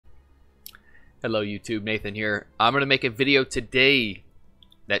Hello YouTube, Nathan here. I'm going to make a video today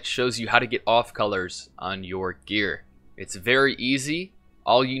that shows you how to get off colors on your gear. It's very easy.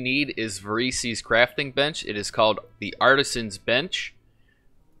 All you need is Vorici's crafting bench. It is called the Artisan's Bench.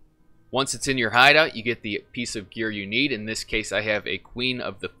 Once it's in your hideout, you get the piece of gear you need. In this case, I have a Queen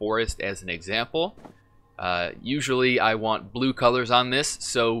of the Forest as an example. Usually I want blue colors on this,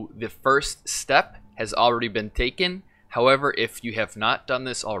 so the first step has already been taken. However, if you have not done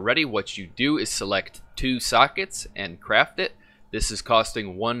this already, what you do is select 2 sockets and craft it. This is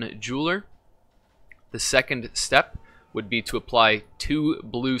costing 1 jeweler. The second step would be to apply 2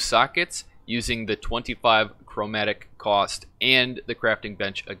 blue sockets using the 25 chromatic cost and the crafting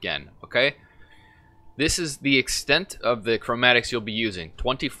bench again, okay? This is the extent of the chromatics you'll be using,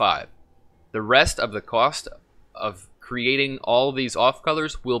 25. The rest of the cost of creating all these off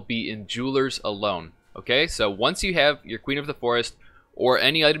colors will be in jewelers alone. Okay, so once you have your Queen of the Forest or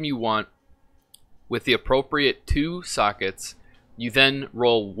any item you want with the appropriate 2 sockets, you then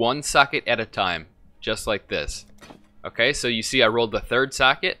roll 1 socket at a time, just like this. Okay, so you see I rolled the 3rd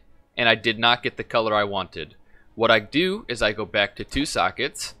socket and I did not get the color I wanted. What I do is I go back to 2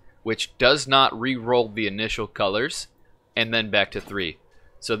 sockets, which does not re-roll the initial colors, and then back to 3.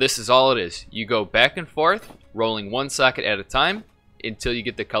 So this is all it is. You go back and forth, rolling 1 socket at a time until you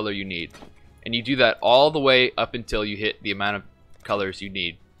get the color you need. And you do that all the way up until you hit the amount of colors you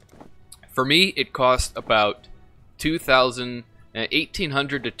need. For me, it cost about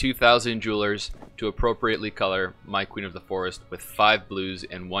 1,800 to 2,000 jewelers to appropriately color my Queen of the Forest with 5 blues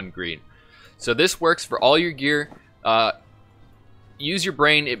and 1 green. So this works for all your gear. Use your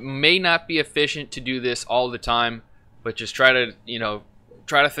brain. It may not be efficient to do this all the time, but just try to,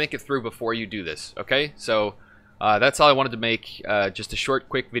 try to think it through before you do this. Okay, so that's all I wanted to make. Just a short,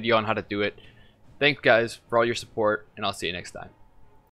 quick video on how to do it. Thanks, guys, for all your support, and I'll see you next time.